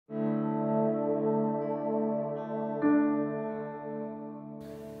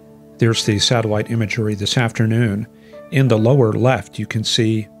There's the satellite imagery this afternoon. In the lower left, you can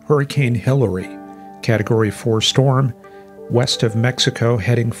see Hurricane Hilary, Category 4 storm, west of Mexico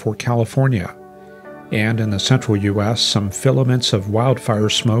heading for California. And in the central U.S., some filaments of wildfire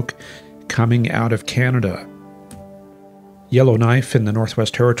smoke coming out of Canada. Yellowknife in the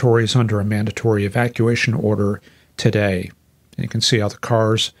Northwest Territories under a mandatory evacuation order today. And you can see how the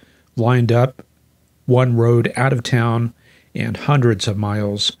cars lined up, one road out of town and hundreds of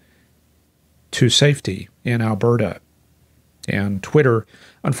miles to safety in Alberta. And Twitter,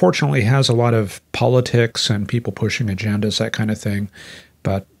 unfortunately, has a lot of politics and people pushing agendas, that kind of thing.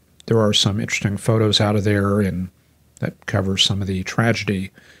 But there are some interesting photos out of there, and that covers some of the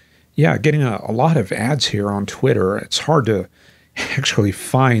tragedy. Yeah, getting a lot of ads here on Twitter. It's hard to actually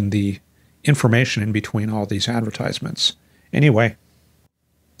find the information in between all these advertisements. Anyway,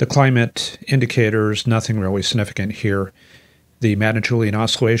 the climate indicators, nothing really significant here. The Madden-Julian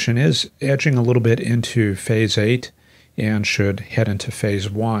oscillation is edging a little bit into Phase 8 and should head into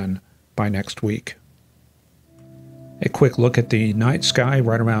Phase 1 by next week. A quick look at the night sky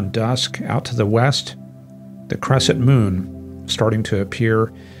right around dusk. Out to the west, the crescent moon starting to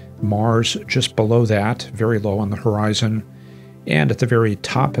appear. Mars just below that, very low on the horizon. And at the very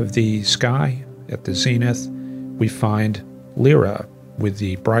top of the sky, at the zenith, we find Lyra with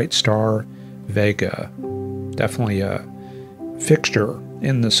the bright star Vega. Definitely a fixture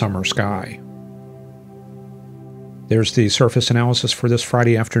in the summer sky. There's the surface analysis for this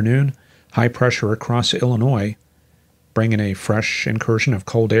Friday afternoon. High pressure across Illinois, bringing a fresh incursion of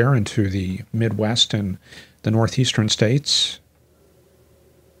cold air into the Midwest and the northeastern states.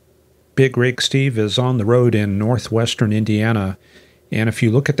 Big Rig Steve is on the road in northwestern Indiana, and if you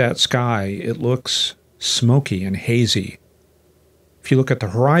look at that sky, it looks smoky and hazy. If you look at the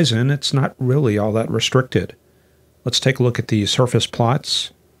horizon, it's not really all that restricted. Let's take a look at the surface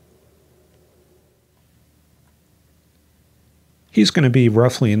plots. He's going to be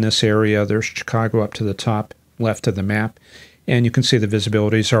roughly in this area. There's Chicago up to the top left of the map, and you can see the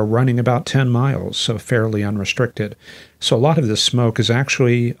visibilities are running about 10 miles, so fairly unrestricted. So a lot of this smoke is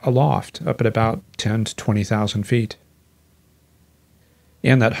actually aloft, up at about 10 to 20,000 feet.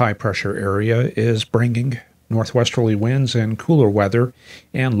 And that high pressure area is bringing northwesterly winds and cooler weather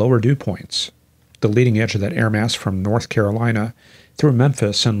and lower dew points. The leading edge of that air mass from North Carolina through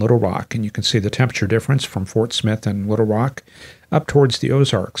Memphis and Little Rock, and you can see the temperature difference from Fort Smith and Little Rock up towards the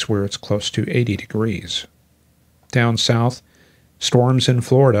Ozarks, where it's close to 80 degrees. Down south, storms in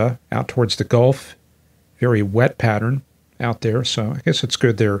Florida, out towards the Gulf, very wet pattern out there, so I guess it's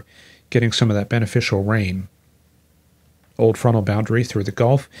good they're getting some of that beneficial rain. Old frontal boundary through the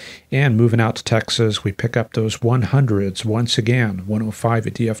Gulf, and moving out to Texas, we pick up those 100s once again, 105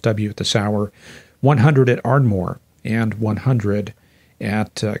 at DFW at this hour, 100 at Ardmore, and 100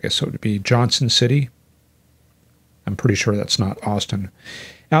 at, I guess it would be Johnson City. I'm pretty sure that's not Austin.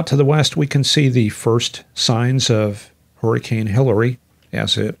 Out to the west, we can see the first signs of Hurricane Hilary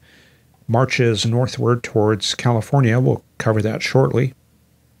as it marches northward towards California. We'll cover that shortly.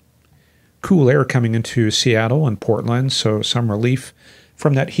 Cool air coming into Seattle and Portland, so some relief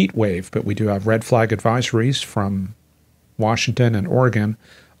from that heat wave, but we do have red flag advisories from Washington and Oregon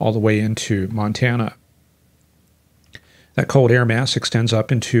all the way into Montana. That cold air mass extends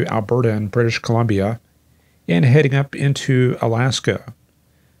up into Alberta and British Columbia and heading up into Alaska.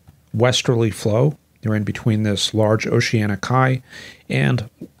 Westerly flow, they're in between this large oceanic high and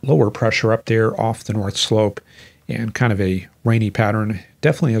lower pressure up there off the north slope, and kind of a rainy pattern.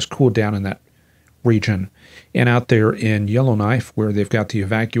 Definitely has cooled down in that region. And out there in Yellowknife, where they've got the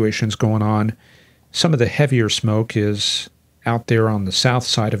evacuations going on, some of the heavier smoke is out there on the south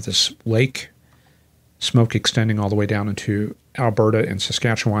side of this lake, smoke extending all the way down into Alberta and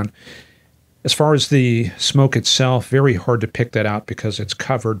Saskatchewan. As far as the smoke itself, very hard to pick that out because it's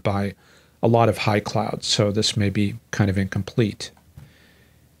covered by a lot of high clouds, so this may be kind of incomplete.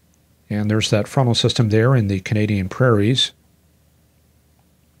 And there's that frontal system there in the Canadian prairies.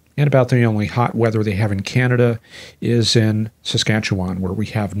 And about the only hot weather they have in Canada is in Saskatchewan, where we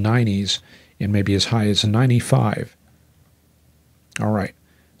have 90s and maybe as high as 95. All right,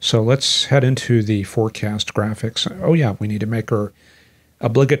 so let's head into the forecast graphics. Oh yeah, we need to make our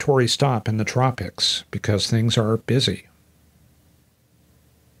obligatory stop in the tropics because things are busy.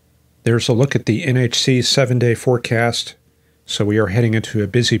 There's a look at the NHC 7-day forecast. So we are heading into a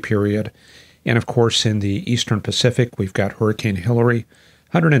busy period. And of course, in the Eastern Pacific, we've got Hurricane Hilary,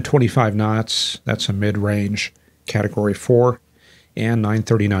 125 knots. That's a mid-range Category 4, and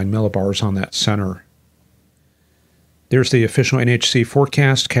 939 millibars on that center. There's the official NHC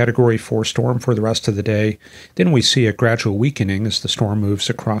forecast, Category 4 storm for the rest of the day. Then we see a gradual weakening as the storm moves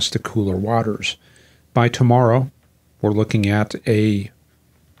across the cooler waters. By tomorrow, we're looking at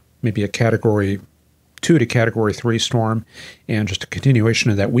maybe a Category 2 to Category 3 storm, and just a continuation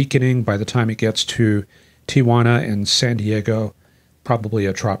of that weakening. By the time it gets to Tijuana and San Diego, probably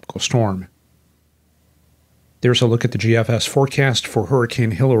a tropical storm. There's a look at the GFS forecast for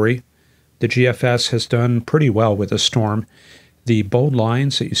Hurricane Hilary. The GFS has done pretty well with this storm. The bold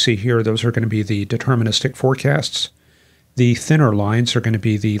lines that you see here, those are going to be the deterministic forecasts. The thinner lines are going to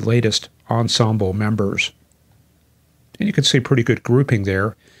be the latest ensemble members. And you can see pretty good grouping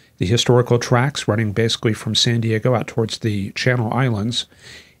there. The historical tracks running basically from San Diego out towards the Channel Islands,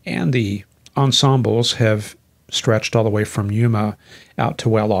 and the ensembles have stretched all the way from Yuma out to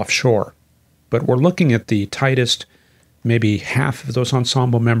well offshore. But we're looking at the tightest, maybe half of those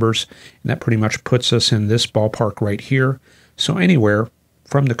ensemble members, and that pretty much puts us in this ballpark right here. So anywhere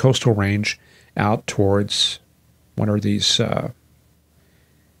from the coastal range out towards, what are these?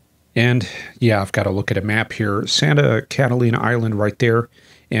 And yeah, I've got to look at a map here. Santa Catalina Island right there,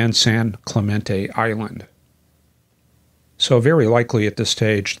 and San Clemente Island. So very likely at this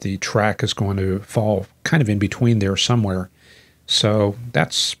stage, the track is going to fall kind of in between there somewhere. So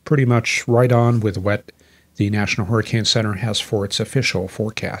that's pretty much right on with what the National Hurricane Center has for its official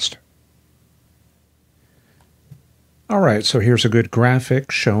forecast. All right, so here's a good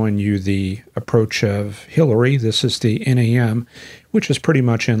graphic showing you the approach of Hilary. This is the NAM, which is pretty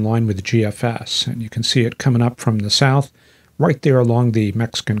much in line with the GFS. And you can see it coming up from the south, right there along the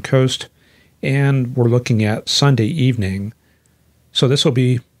Mexican coast. And we're looking at Sunday evening. So this will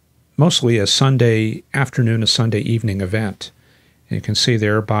be mostly a Sunday afternoon, a Sunday evening event. And you can see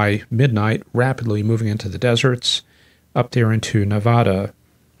there by midnight, rapidly moving into the deserts, up there into Nevada,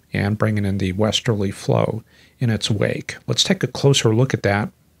 and bringing in the westerly flow in its wake. Let's take a closer look at that.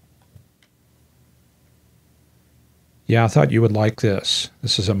 Yeah, I thought you would like this.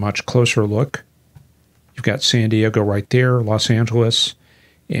 This is a much closer look. You've got San Diego right there, Los Angeles,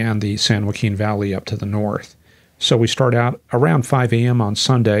 and the San Joaquin Valley up to the north. So we start out around 5 a.m. on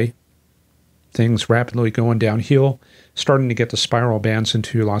Sunday. Things rapidly going downhill, starting to get the spiral bands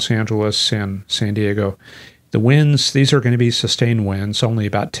into Los Angeles and San Diego. The winds, these are going to be sustained winds, only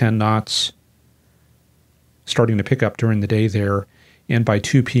about 10 knots, starting to pick up during the day there. And by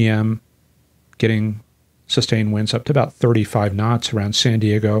 2 p.m., getting sustained winds up to about 35 knots around San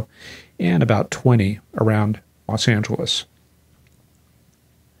Diego and about 20 around Los Angeles.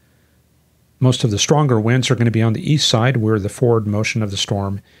 Most of the stronger winds are going to be on the east side, where the forward motion of the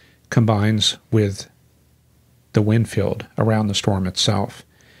storm combines with the wind field around the storm itself.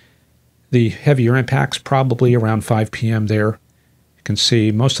 The heavier impacts probably around 5 p.m. there. You can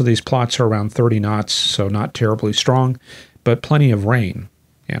see most of these plots are around 30 knots, so not terribly strong, but plenty of rain,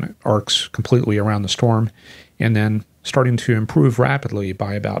 and it arcs completely around the storm, and then starting to improve rapidly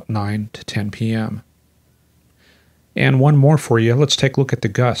by about 9 to 10 p.m. And one more for you. Let's take a look at the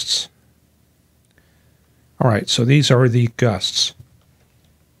gusts. All right, so these are the gusts.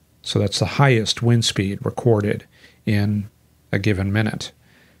 So that's the highest wind speed recorded in a given minute.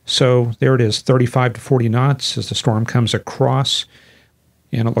 So there it is, 35 to 40 knots as the storm comes across.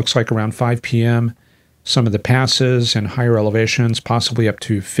 And it looks like around 5 p.m., some of the passes and higher elevations, possibly up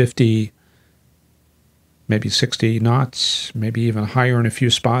to 50, maybe 60 knots, maybe even higher in a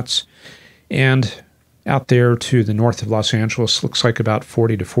few spots. And out there to the north of Los Angeles, looks like about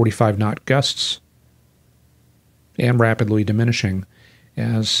 40 to 45 knot gusts, and rapidly diminishing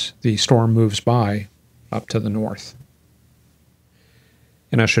as the storm moves by up to the north.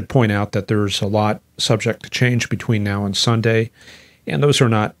 And I should point out that there's a lot subject to change between now and Sunday, and those are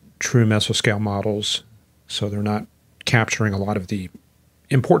not true mesoscale models, so they're not capturing a lot of the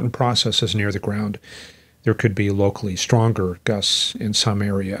important processes near the ground. There could be locally stronger gusts in some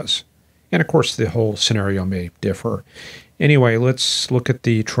areas. And of course, the whole scenario may differ. Anyway, let's look at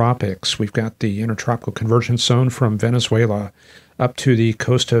the tropics. We've got the intertropical convergence zone from Venezuela up to the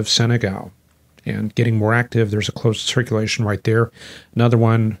coast of Senegal. And getting more active, there's a closed circulation right there. Another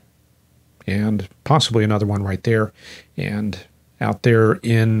one, and possibly another one right there. And out there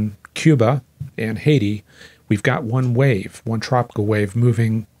in Cuba and Haiti, we've got one wave, one tropical wave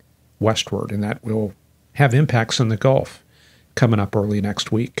moving westward, and that will have impacts in the Gulf coming up early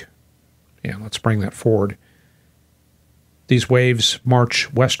next week. Yeah, let's bring that forward. These waves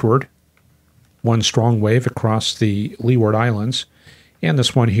march westward, one strong wave across the Leeward Islands, and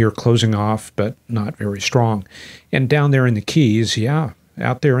this one here closing off, but not very strong. And down there in the Keys, yeah,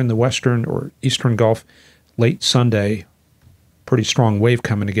 out there in the western or eastern Gulf, late Sunday, pretty strong wave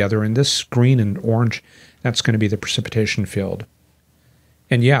coming together, and this green and orange, that's going to be the precipitation field.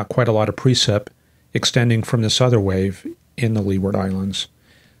 And yeah, quite a lot of precip extending from this other wave in the Leeward Islands.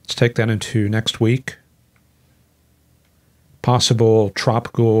 Let's take that into next week. Possible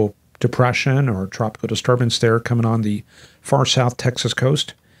tropical depression or tropical disturbance there coming on the far south Texas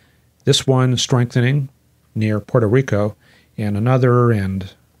coast. This one strengthening near Puerto Rico, and another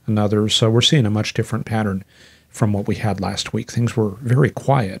and another. So we're seeing a much different pattern from what we had last week. Things were very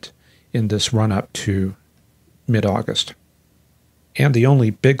quiet in this run-up to mid-August. And the only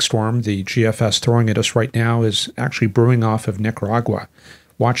big storm the GFS throwing at us right now is actually brewing off of Nicaragua.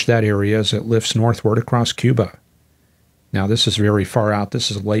 Watch that area as it lifts northward across Cuba. Now, this is very far out.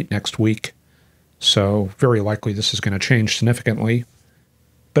 This is late next week, so very likely this is going to change significantly.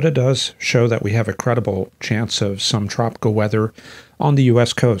 But it does show that we have a credible chance of some tropical weather on the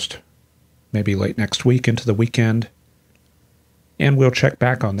U.S. coast, maybe late next week into the weekend. And we'll check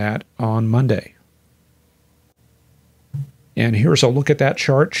back on that on Monday. And here's a look at that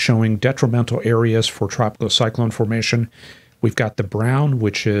chart showing detrimental areas for tropical cyclone formation. We've got the brown,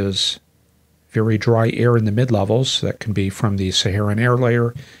 which is very dry air in the mid-levels. That can be from the Saharan air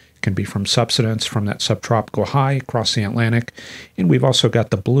layer, can be from subsidence from that subtropical high across the Atlantic. And we've also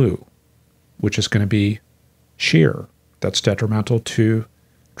got the blue, which is going to be shear. That's detrimental to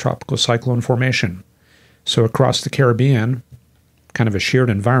tropical cyclone formation. So across the Caribbean, kind of a sheared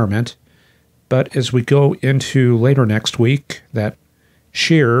environment. But as we go into later next week, that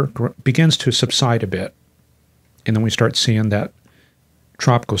shear begins to subside a bit. And then we start seeing that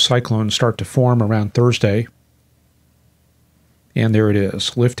tropical cyclone start to form around Thursday. And there it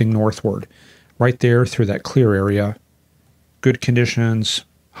is, lifting northward, right there through that clear area. Good conditions,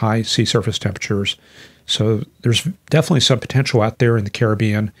 high sea surface temperatures. So there's definitely some potential out there in the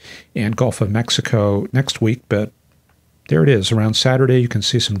Caribbean and Gulf of Mexico next week, but there it is. Around Saturday, you can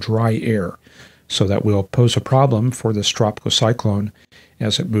see some dry air. So that will pose a problem for this tropical cyclone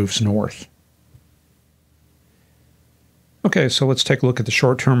as it moves north. Okay, so let's take a look at the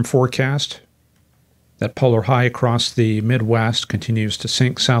short-term forecast. That polar high across the Midwest continues to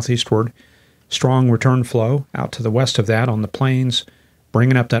sink southeastward. Strong return flow out to the west of that on the plains,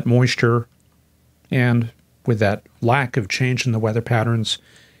 bringing up that moisture. And with that lack of change in the weather patterns,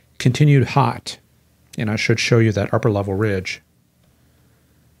 continued hot. And I should show you that upper level ridge.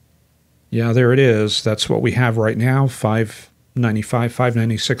 Yeah, there it is. That's what we have right now, 595,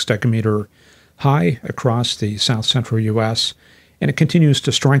 596 decameter high across the south-central U.S., and it continues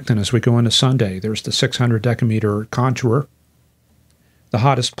to strengthen as we go into Sunday. There's the 600 decameter contour. The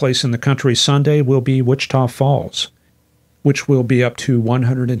hottest place in the country Sunday will be Wichita Falls, which will be up to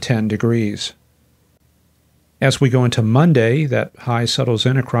 110 degrees. As we go into Monday, that high settles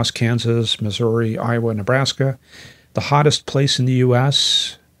in across Kansas, Missouri, Iowa, Nebraska. The hottest place in the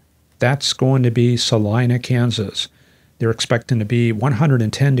U.S., that's going to be Salina, Kansas. They're expecting to be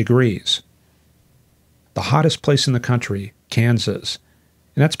 110 degrees. The hottest place in the country, Kansas.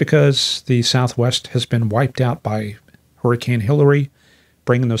 And that's because the Southwest has been wiped out by Hurricane Hilary,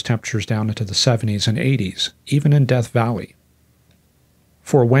 bringing those temperatures down into the 70s and 80s, even in Death Valley.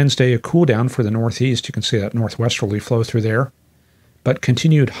 For Wednesday, a cool down for the Northeast. You can see that northwesterly flow through there. But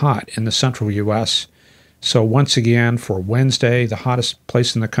continued hot in the central U.S., so once again, for Wednesday, the hottest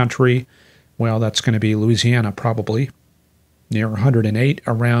place in the country, well, that's going to be Louisiana probably, near 108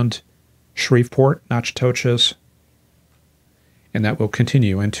 around Shreveport, Natchitoches, and that will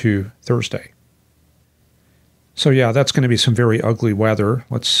continue into Thursday. So yeah, that's going to be some very ugly weather.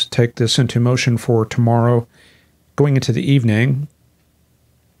 Let's take this into motion for tomorrow. Going into the evening,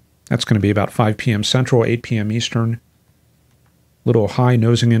 that's going to be about 5 p.m. Central, 8 p.m. Eastern. Little high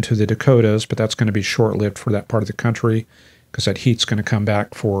nosing into the Dakotas, but that's going to be short-lived for that part of the country because that heat's going to come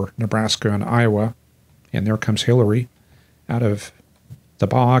back for Nebraska and Iowa. And there comes Hilary out of the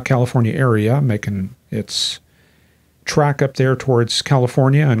Baja California area, making its track up there towards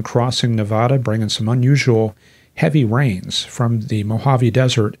California and crossing Nevada, bringing some unusual heavy rains from the Mojave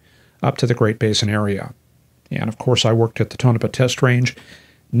Desert up to the Great Basin area. And of course, I worked at the Tonopah Test Range.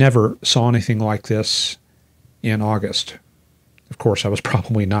 Never saw anything like this in August. Of course, I was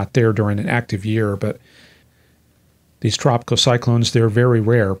probably not there during an active year, but these tropical cyclones, they're very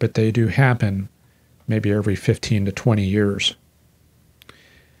rare, but they do happen maybe every 15 to 20 years.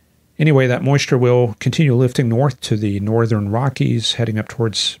 Anyway, that moisture will continue lifting north to the northern Rockies, heading up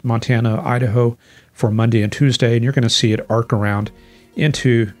towards Montana, Idaho for Monday and Tuesday, and you're going to see it arc around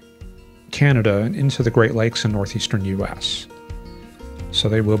into Canada and into the Great Lakes and northeastern U.S. So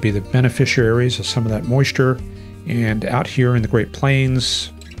they will be the beneficiaries of some of that moisture. And out here in the Great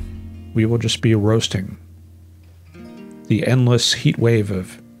Plains, we will just be roasting. the endless heat wave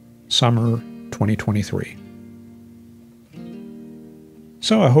of summer 2023.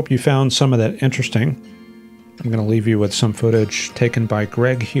 So I hope you found some of that interesting. I'm going to leave you with some footage taken by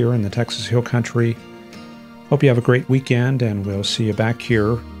Greg here in the Texas Hill Country. Hope you have a great weekend, and we'll see you back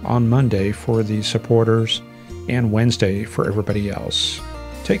here on Monday for the supporters and Wednesday for everybody else.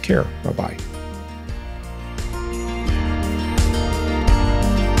 Take care. Bye-bye.